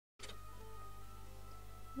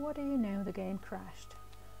What do you know, the game crashed.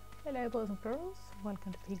 Hello boys and girls,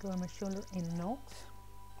 welcome to Pigormer's Shoulder in Nox.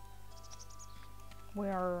 We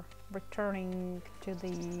are returning to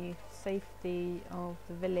the safety of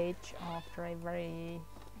the village after a very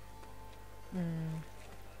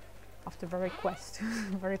very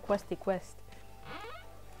questy quest.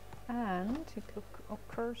 And it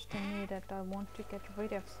occurs to me that I want to get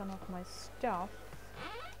rid of some of my stuff.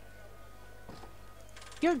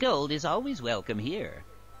 Your gold is always welcome here.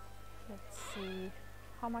 Let's see,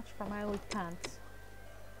 how much for my old pants?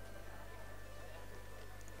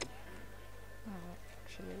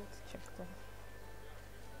 Actually, let's check that.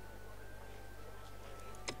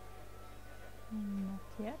 Not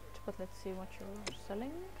yet, but let's see what you're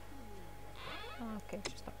selling. Okay,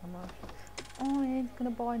 just armor. Oh, I ain't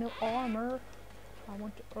gonna buy no armor. I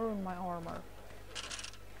want to earn my armor.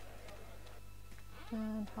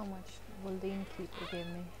 And how much will the innkeeper give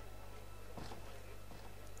me?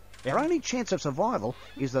 Our only chance of survival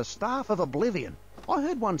is the Staff of Oblivion. I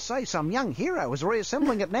heard one say some young hero is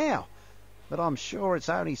reassembling it now, but I'm sure it's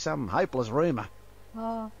only some hopeless rumour.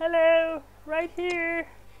 Oh, hello! Right here!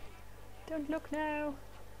 Don't look now.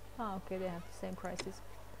 Oh, okay, they have the same prices.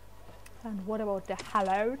 And what about the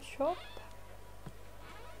hallowed shop?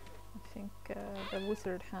 I think the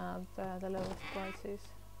wizard had the lowest prices.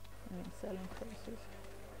 I mean, selling prices.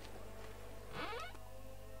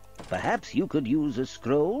 Perhaps you could use a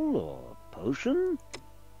scroll or potion?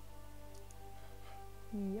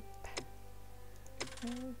 Yep.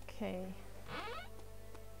 Okay.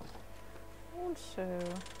 Also,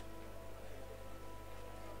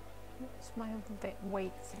 what's my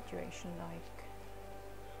weight situation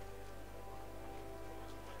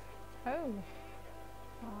like? Oh,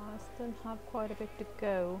 I still have quite a bit to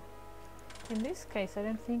go. In this case, I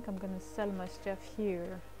don't think I'm gonna sell my stuff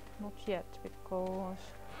here. Not yet, because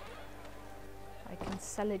I can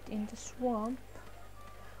sell it in the swamp.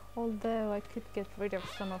 Although I could get rid of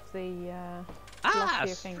some of the Ah,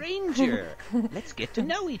 things. stranger! Let's get to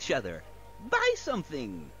know each other. Buy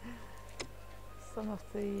something! Some of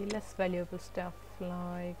the less valuable stuff,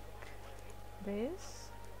 like this.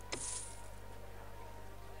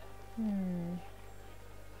 And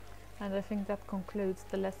I think that concludes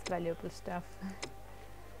the less valuable stuff.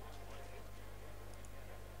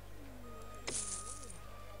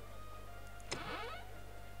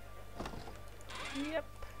 Yep.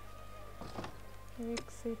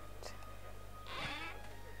 Exit.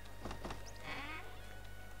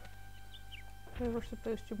 We were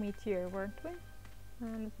supposed to meet here, weren't we?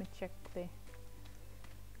 Let me check the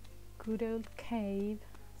good old cave.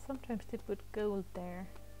 Sometimes they put gold there.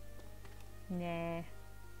 Nah.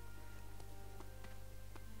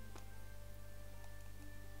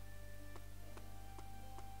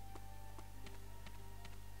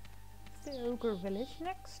 Is the ogre village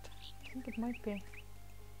next? I think it might be.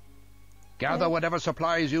 Gather whatever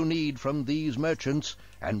supplies you need from these merchants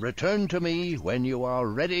and return to me when you are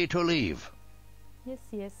ready to leave. Yes,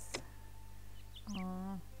 yes.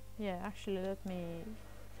 Yeah, actually let me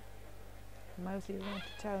mostly run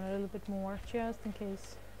to town a little bit more, just in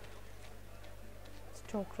case. Let's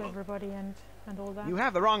talk to everybody and all that. You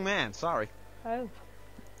have the wrong man, sorry. Oh.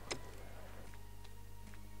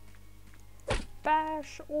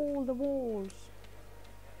 Bash all the walls.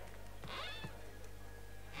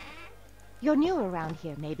 You're new around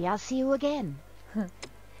here. Maybe I'll see you again.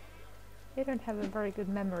 You don't have a very good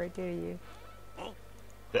memory, do you?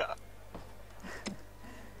 Yeah.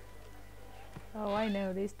 Oh, I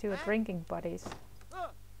know. These two are drinking buddies.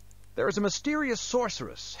 There is a mysterious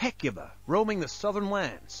sorceress, Hecuba, roaming the southern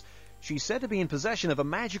lands. She's said to be in possession of a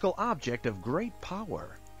magical object of great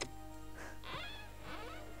power.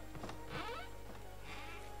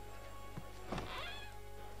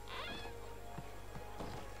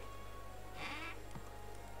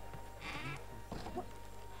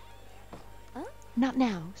 Not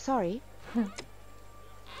now. Sorry.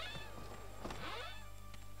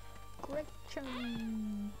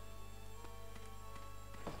 Gretchen.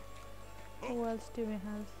 Who else do we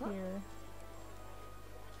have here?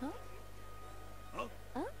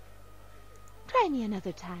 Try me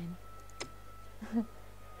another time.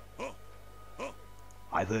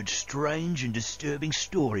 I've heard strange and disturbing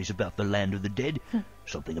stories about the land of the dead.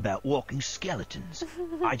 Something about walking skeletons.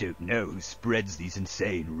 I don't know who spreads these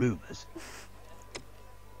insane rumors.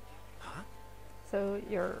 So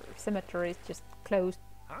your cemetery is just closed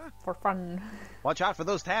for fun. Watch out for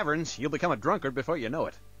those taverns. You'll become a drunkard before you know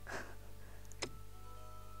it.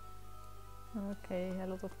 Okay, a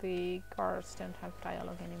lot of the guards don't have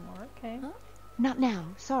dialogue anymore. Okay. Not now.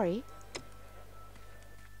 Sorry.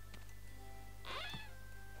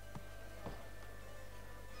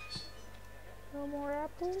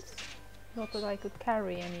 apples. Not that I could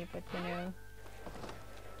carry any, but you know.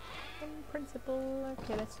 In principle,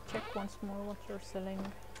 okay, let's check once more what you're selling.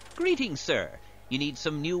 Greetings, sir. You need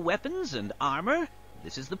some new weapons and armor?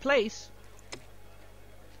 This is the place.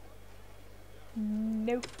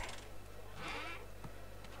 Nope.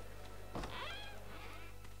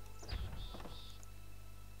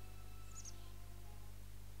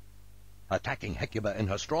 Attacking Hecuba in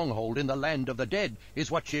her stronghold in the land of the dead is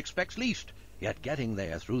what she expects least. Yet getting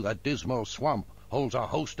there through the Dismal swamp holds a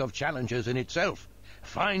host of challenges in itself.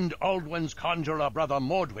 Find Aldwin's conjurer brother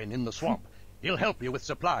Mordwin in the swamp. He'll help you with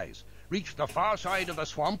supplies. Reach the far side of the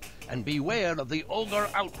swamp and beware of the ogre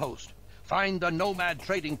outpost. Find the nomad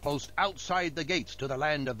trading post outside the gates to the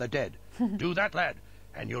land of the dead. Do that, lad,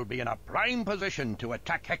 and you'll be in a prime position to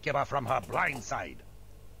attack Hecuba from her blind side.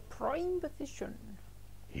 Prime position.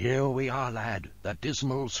 Here we are, lad, the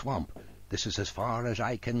Dismal swamp. This is as far as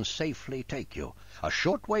I can safely take you. A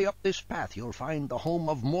short way up this path you'll find the home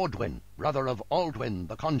of Mordwin, brother of Aldwin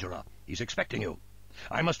the conjurer. He's expecting you.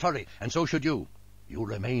 I must hurry, and so should you. You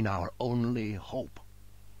remain our only hope.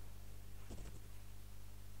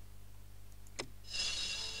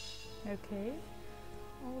 Okay.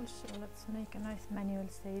 Also, let's make a nice manual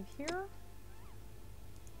save here.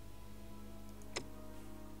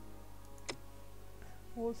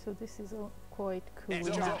 Also, this is quite cool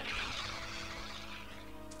map.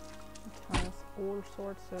 It has all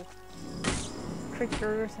sorts of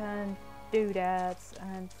critters and doodads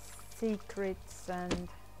and secrets and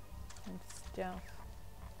stuff.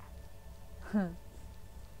 Okay.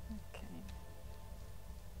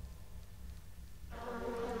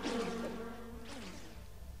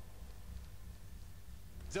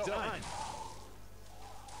 Done.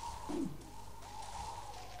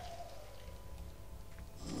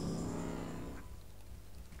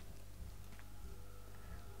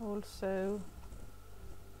 Also,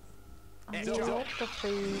 a lot of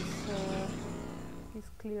these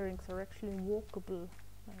clearings are actually walkable.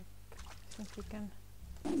 Like, I think you can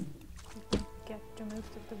get to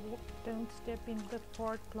most of the walk. Don't step in the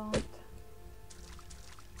part plant.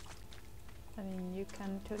 I mean, you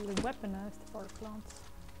can totally weaponize the part plants.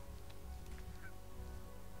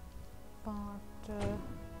 But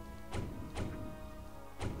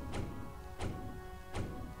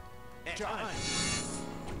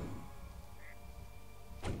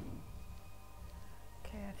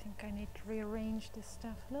okay, I think I need to rearrange this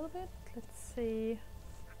stuff a little bit. Let's see.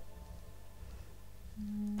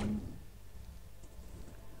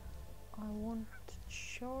 I want to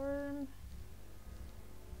charm.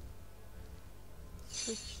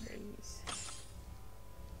 Switch these.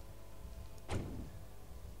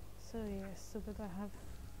 So yes, so that I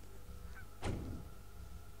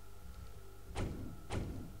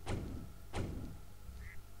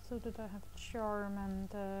have charm and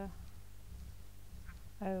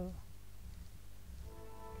oh,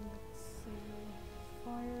 let's see,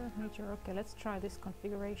 fire, meteor. Okay, let's try this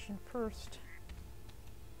configuration first,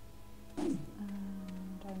 and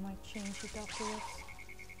I might change it afterwards.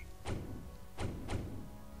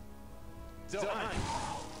 Done.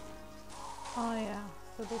 Oh yeah,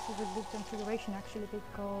 so this is a good configuration actually,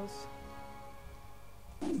 because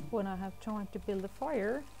when I have time to build a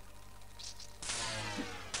fire,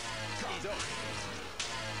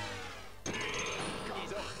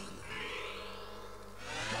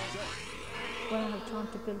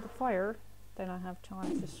 then I have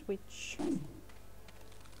time to switch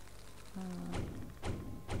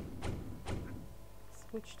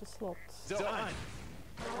the slots. Done.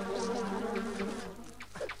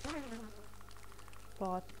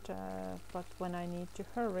 But when I need to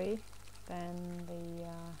hurry, then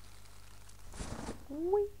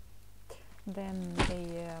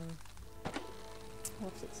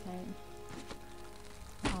what's its name?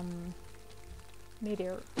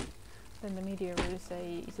 Meteor. Then the meteor is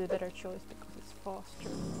a better choice because it's faster.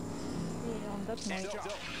 Yeah, on that note.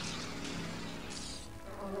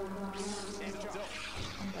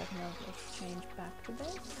 On that note, let's change back to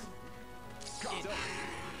this.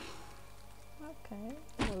 Okay,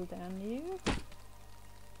 well done you.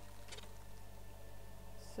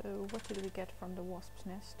 So what did we get from the wasp's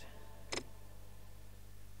nest?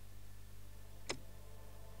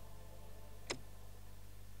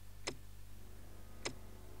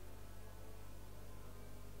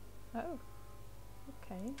 Oh,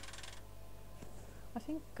 okay. I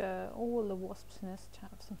think all the wasp's nests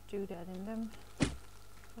have some doodad in them, so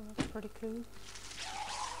that's pretty cool.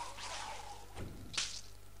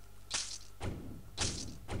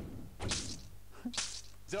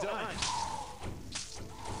 Done.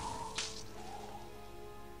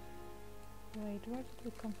 Wait, where did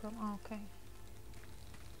we come from? Oh, okay.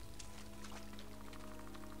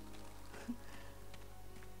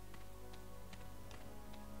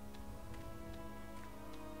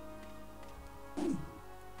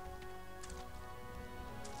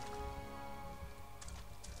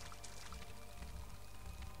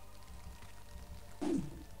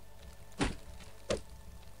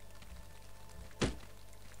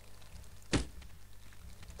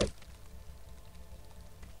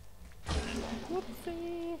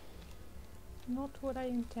 Whoopsie! Not what I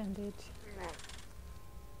intended.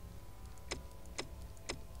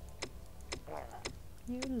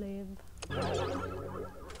 You live.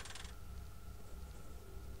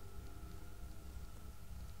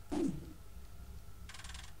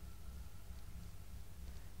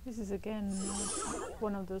 This is again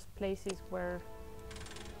one of those places where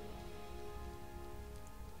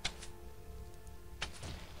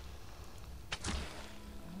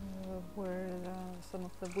some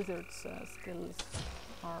of the wizard's skills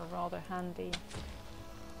are rather handy.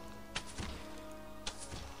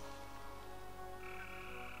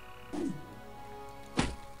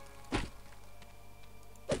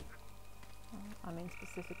 I mean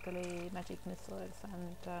specifically magic missiles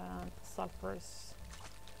and sulphurous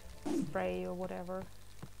spray or whatever.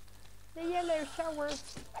 The yellow shower!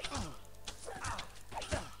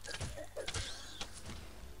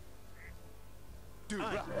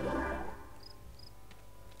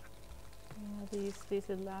 These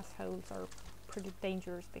little assholes are pretty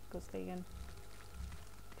dangerous because they can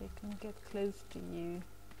get close to you.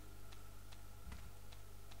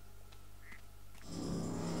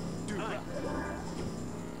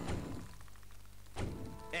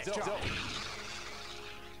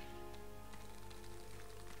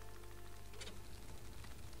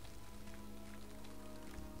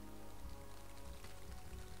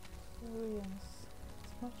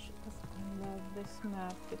 As much as I love this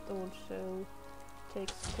map, it also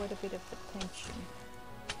takes quite a bit of attention.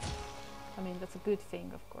 I mean, that's a good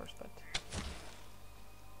thing, of course, but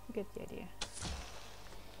you get the idea.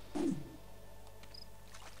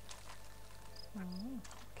 Oh,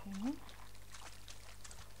 okay.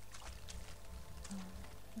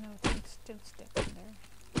 No, it's still stuck in there.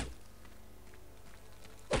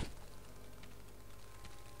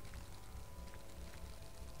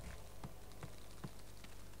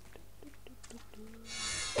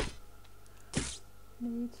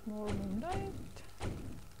 Needs more moonlight.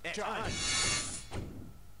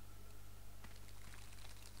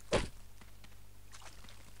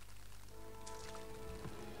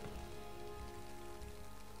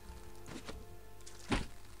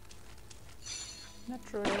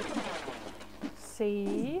 Naturally.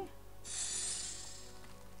 See.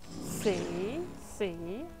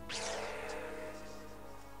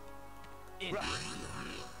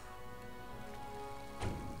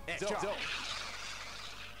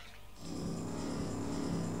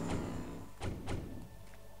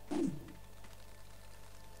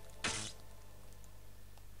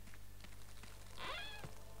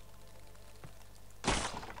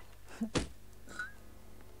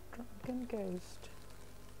 Drunken ghost.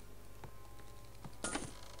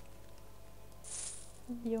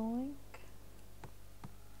 Yoink.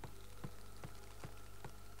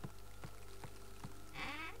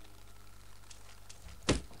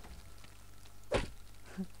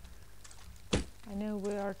 I know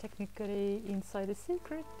we are technically inside a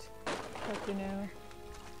secret, but you know,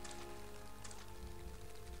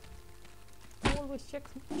 always check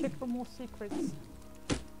for more secrets.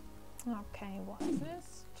 Okay, what's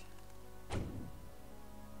this?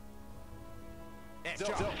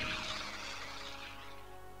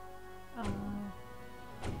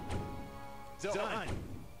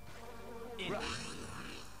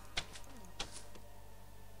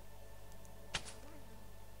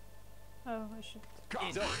 Oh, I should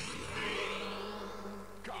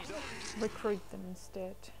recruit them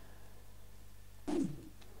instead.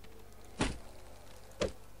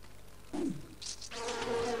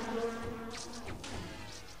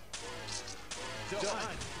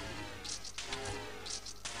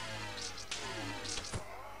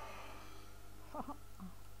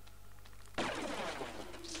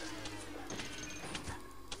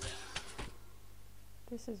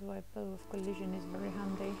 This is why bow of collision is very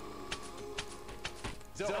handy.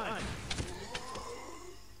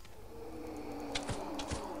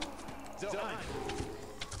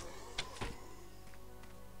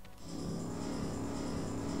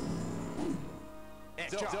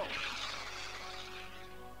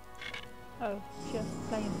 Oh, just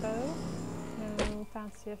plain bow, no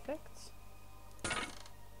fancy effects.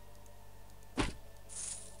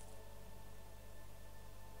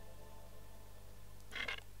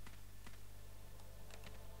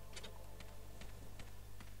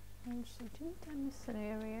 Also, didn't I miss an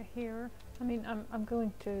area here? I mean, I'm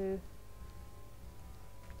going to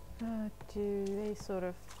do a sort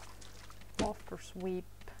of after sweep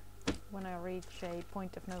when I reach a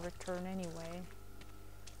point of no return anyway.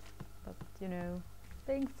 But you know,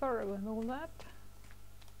 being thorough and all that.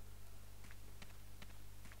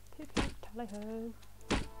 Tally ho.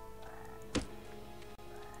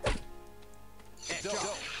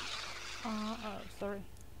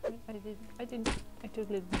 I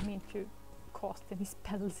totally didn't mean to cast any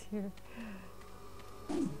spells here.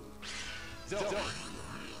 Zone.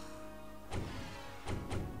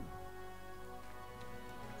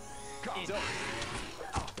 Zone.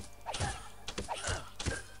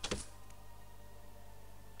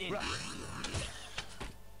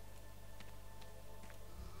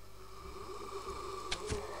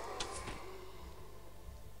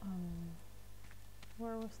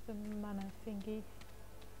 Where was the mana thingy?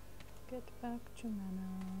 Get back to mana.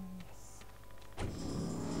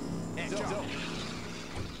 Yes. Zone.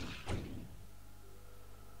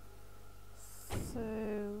 So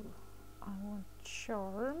I want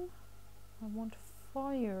charm. I want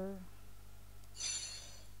fire.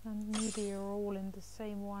 And meteor all in the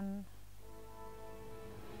same one.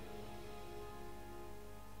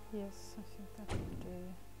 Yes, I think that would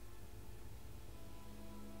do.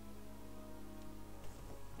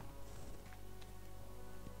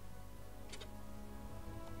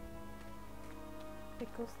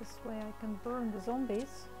 Because this way I can burn the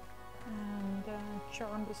zombies and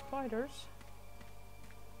charm the spiders.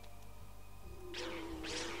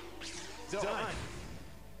 Zone.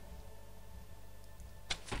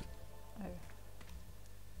 Oh.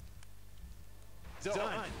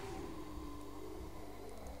 Zone.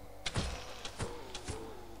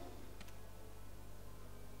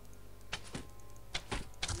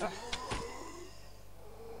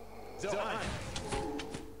 Zone.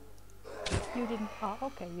 You didn't. Oh,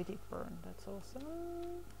 okay, you did burn. That's awesome.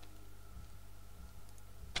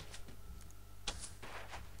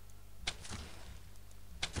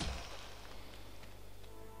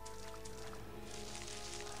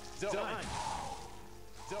 Zone.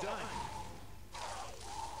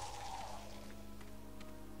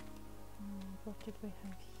 What did we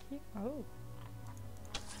have here? Oh.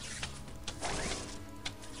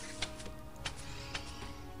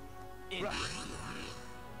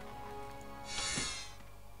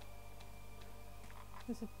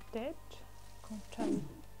 Is it dead? Can't tell.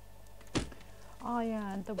 Oh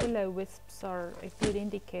yeah, and the willow wisps are a good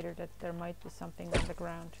indicator that there might be something on the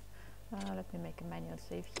ground. Let me make a manual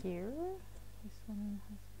save here. This one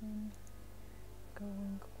has been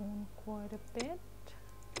going on quite a bit.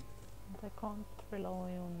 And I can't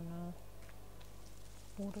rely on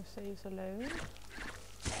autosaves alone.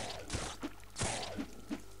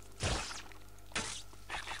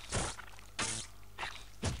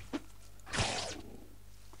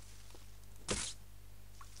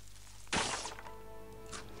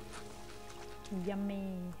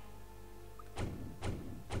 Yummy.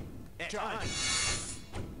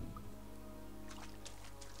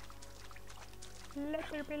 Let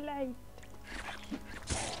there be light.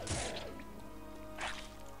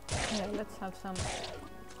 Yeah, let's have some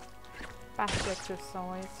back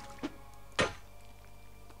exercise.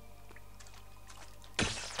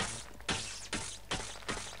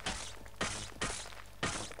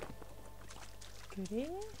 Goodie.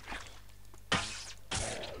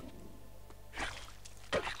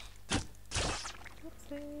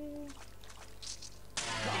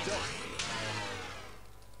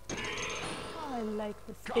 I like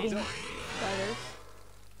the spitting spiders.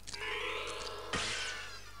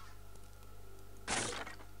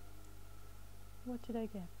 What did I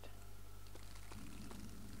get?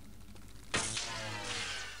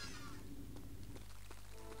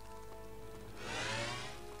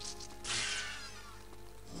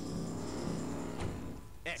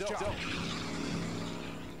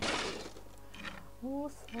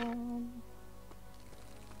 Awesome.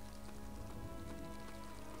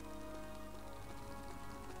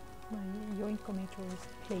 My yoinkometer is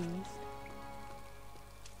pleased.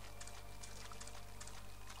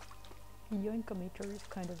 Yoinkometer is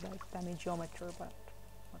kind of like damageometer, but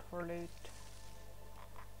not for loot.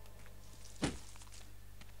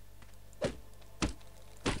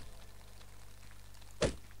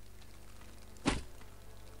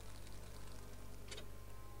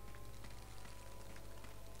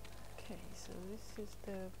 Okay, so this is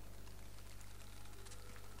the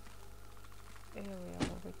area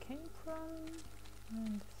where we came from,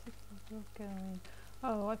 and this is where we're going.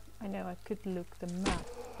 Oh, I know I could look the map,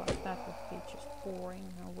 but that would be just boring,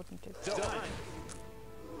 now wouldn't it? Zone.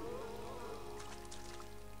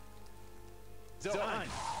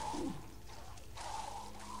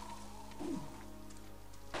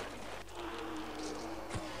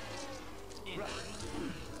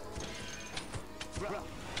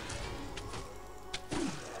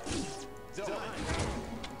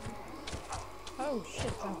 Oh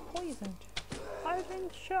shit, I'm poisoned. I've been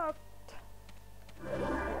shot.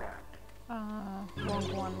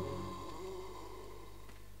 Wrong one.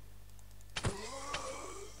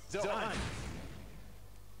 Done.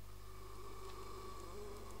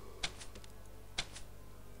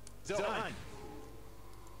 Done.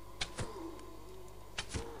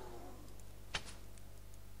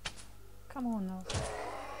 Come on now.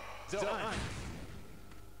 Done.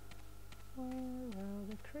 Where are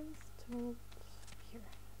the crystals? Here.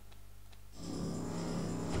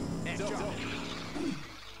 Done.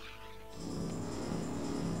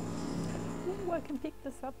 Ooh, I can pick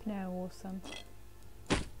this up now. Awesome.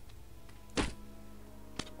 Quick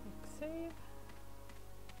save.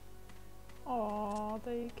 Oh,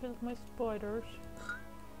 they killed my spiders.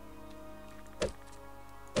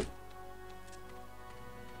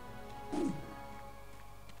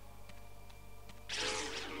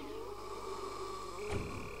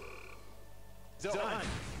 Done.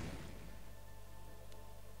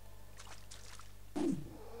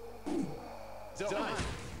 Done.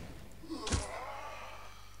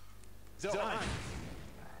 Done.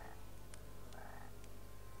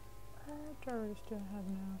 What arrows do I have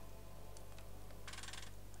now?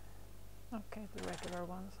 Okay, the regular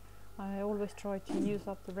ones. I always try to use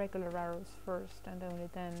up the regular arrows first and only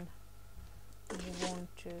then move on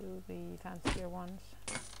to the fancier ones.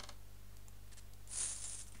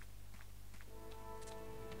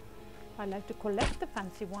 I like to collect the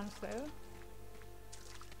fancy ones though.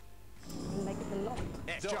 I like it a lot.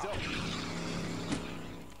 Done.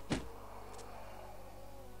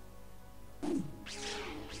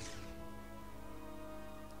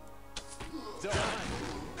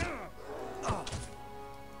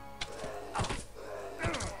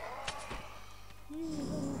 You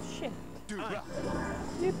little shit. Done.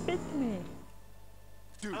 You bit me.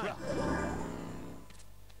 Done.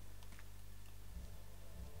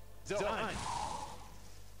 Done.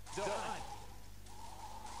 Done.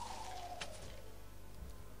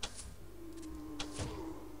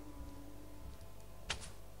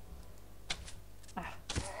 Ah,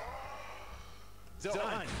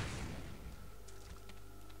 Done.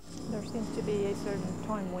 there seems to be a certain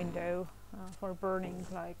time window for burning,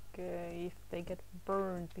 like if they get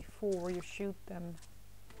burned before you shoot them,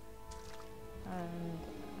 and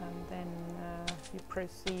then you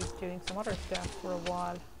proceed doing some other stuff for a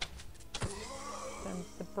while, then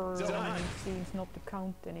the burn Done. seems not to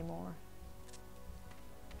count anymore.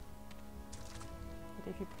 But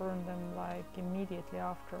if you burn them like immediately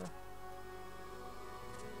after,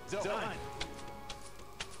 Done.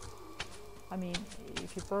 I mean,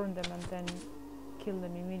 if you burn them and then kill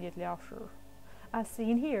them immediately after, as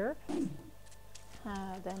seen here,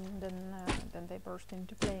 then they burst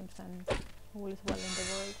into flames and all is well in the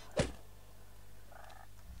world.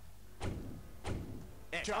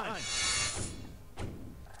 Done.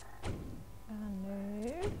 And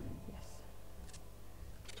yes,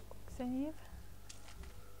 quick save.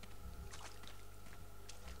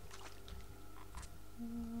 I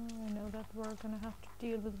know that we're gonna have to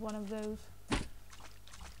deal with one of those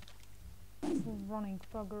running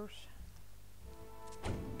buggers.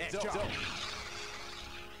 Done.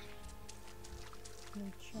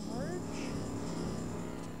 Recharge.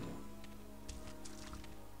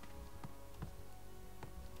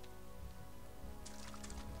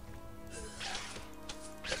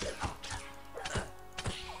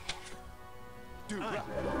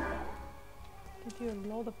 Did do a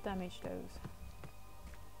lot of damage those.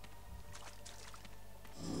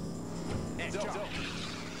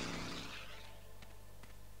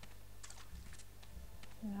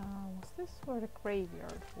 Now, was this where the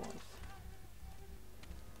graveyard was?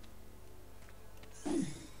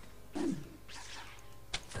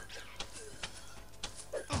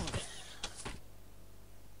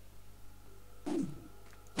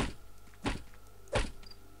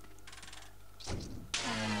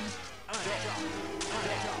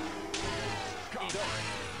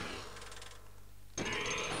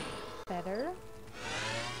 Better.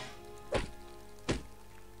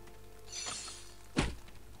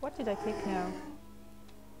 What did I click now?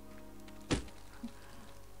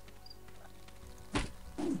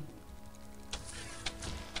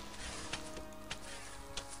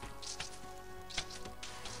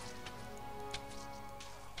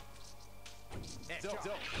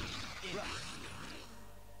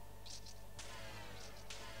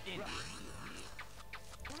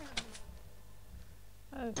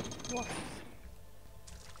 Oh, what?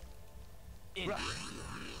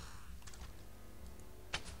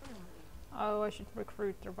 Oh, I should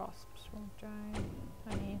recruit the wasps, won't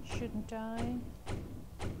I? I mean, shouldn't I?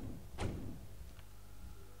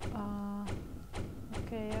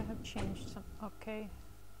 Okay, I have changed some. Okay,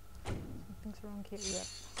 something's wrong here. Yep,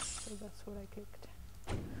 so that's what I clicked.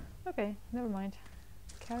 Okay, never mind.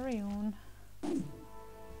 Carry on.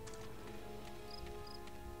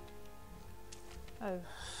 Oh.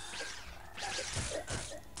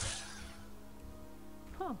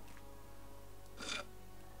 Huh.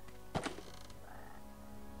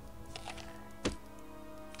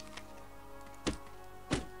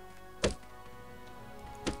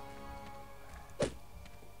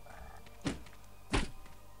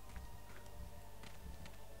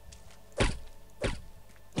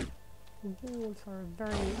 The walls are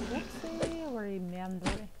very whoopsie, very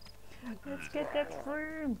meandering. Let's get that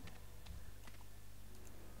room.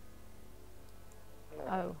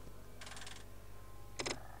 Oh.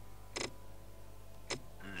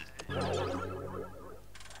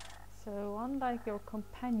 So unlike your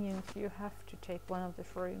companions, you have to take one of the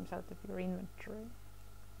shrooms out of your inventory.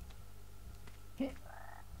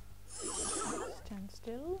 Stand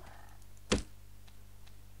still.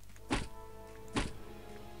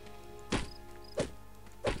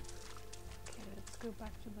 Go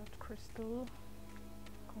back to that crystal.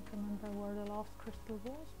 Can't remember where the last crystal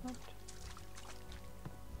was, but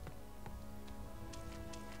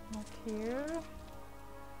not here.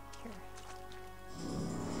 Here.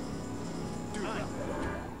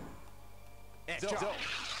 Go.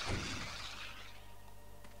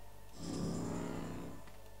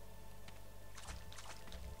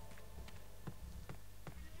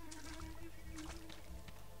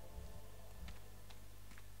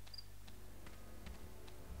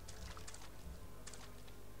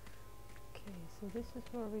 So this is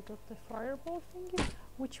where we got the fireball thingy,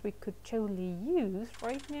 which we could totally use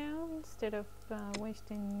right now instead of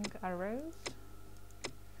wasting arrows.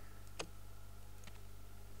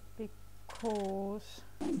 Because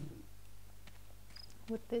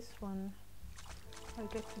with this one I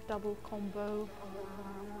get the double combo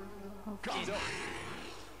of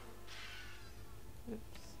oops.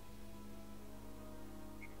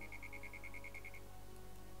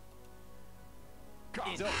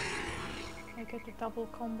 I get a double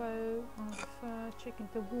combo of checking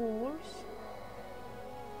the walls.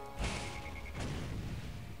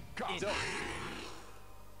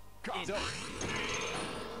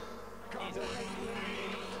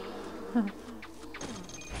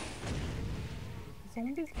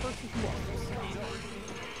 Zombies versus wasps.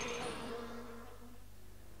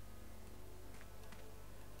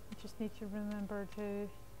 I just need to remember to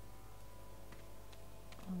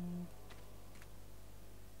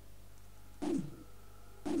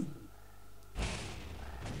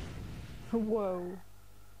whoa.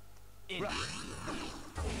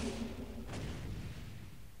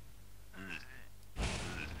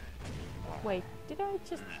 Wait, did I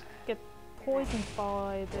just get poisoned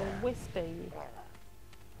by the wispy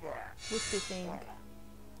thing?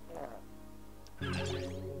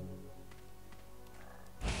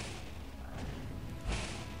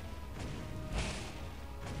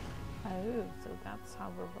 Oh, so that's how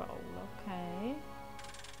we roll, okay.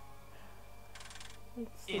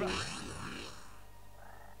 Let's see.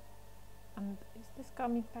 And is this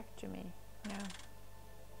coming back to me? No.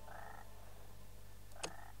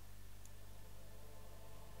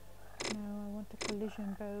 No, I want the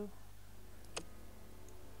collision bow.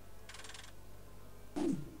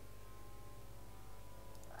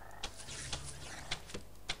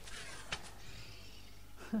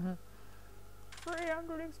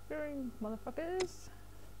 $300 experience, motherfuckers!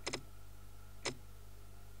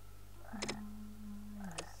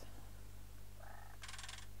 Yes.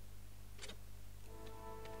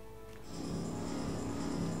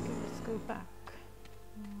 Okay, let's go back.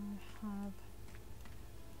 I have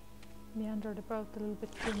meandered about a little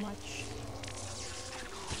bit too much.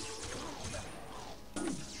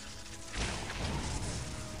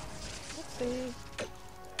 Let's see.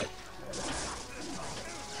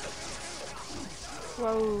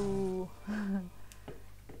 Whoa.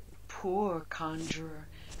 Poor conjurer.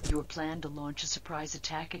 Your plan to launch a surprise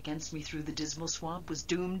attack against me through the Dismal Swamp was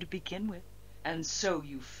doomed to begin with. And so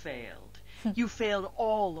you failed. You failed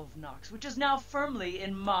all of Nox, which is now firmly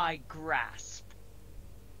in my grasp.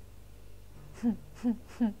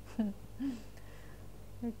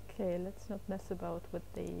 Okay, let's not mess about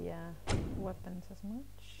with the weapons as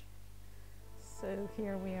much. So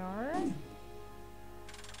here we are.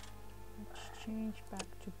 Let's change back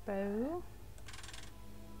to bow.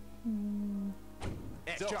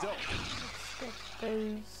 Let's get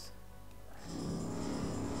those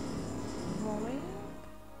rolling.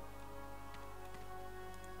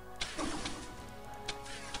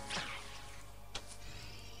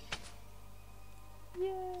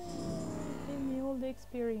 Yay! Give me all the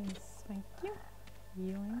experience. Thank you.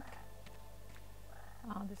 Yoink.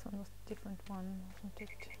 Ah, this one was a different one, wasn't it?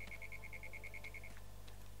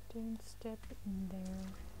 Don't step in there.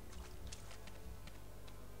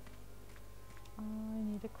 I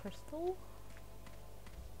need a crystal.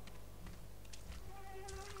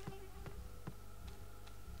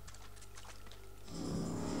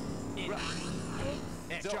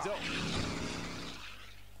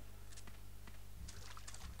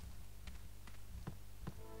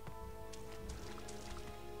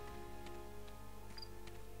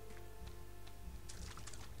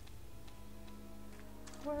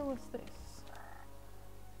 Where was this?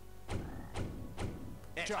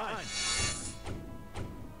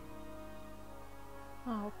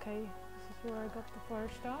 Oh, okay. This is where I got the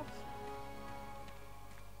first stuff.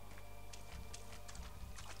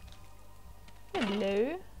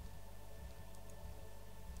 Hello.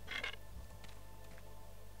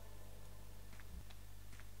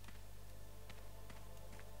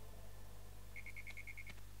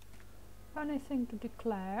 Anything to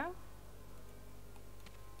declare?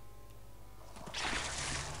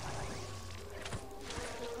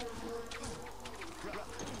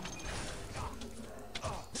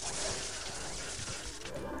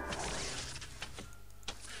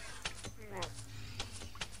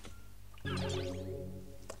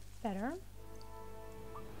 Better.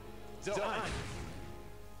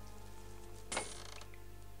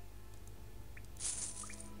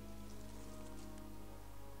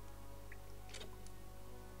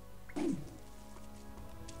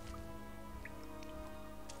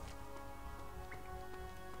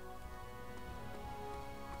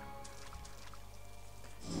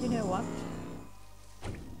 You know what?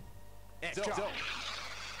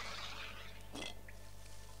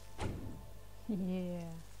 Yeah.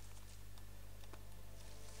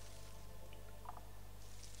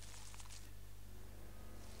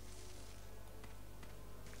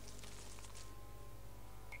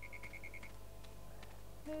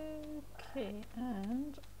 Okay,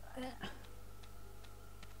 and I'm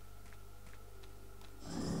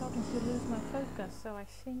starting to lose my focus, so I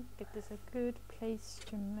think it is a good place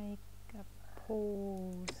to make a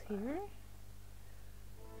pause here.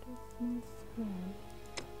 Dismal Swamp.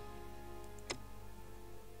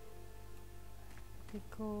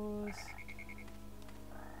 Because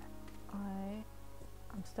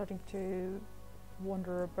I'm starting to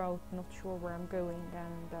wander about, not sure where I'm going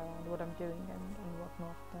and what I'm doing and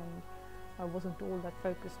whatnot, and I wasn't all that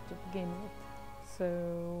focused to begin with,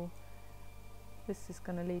 so this is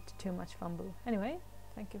gonna lead to too much fumble. Anyway,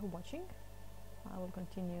 thank you for watching. I will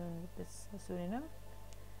continue with this soon enough,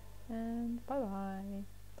 and bye bye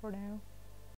for now.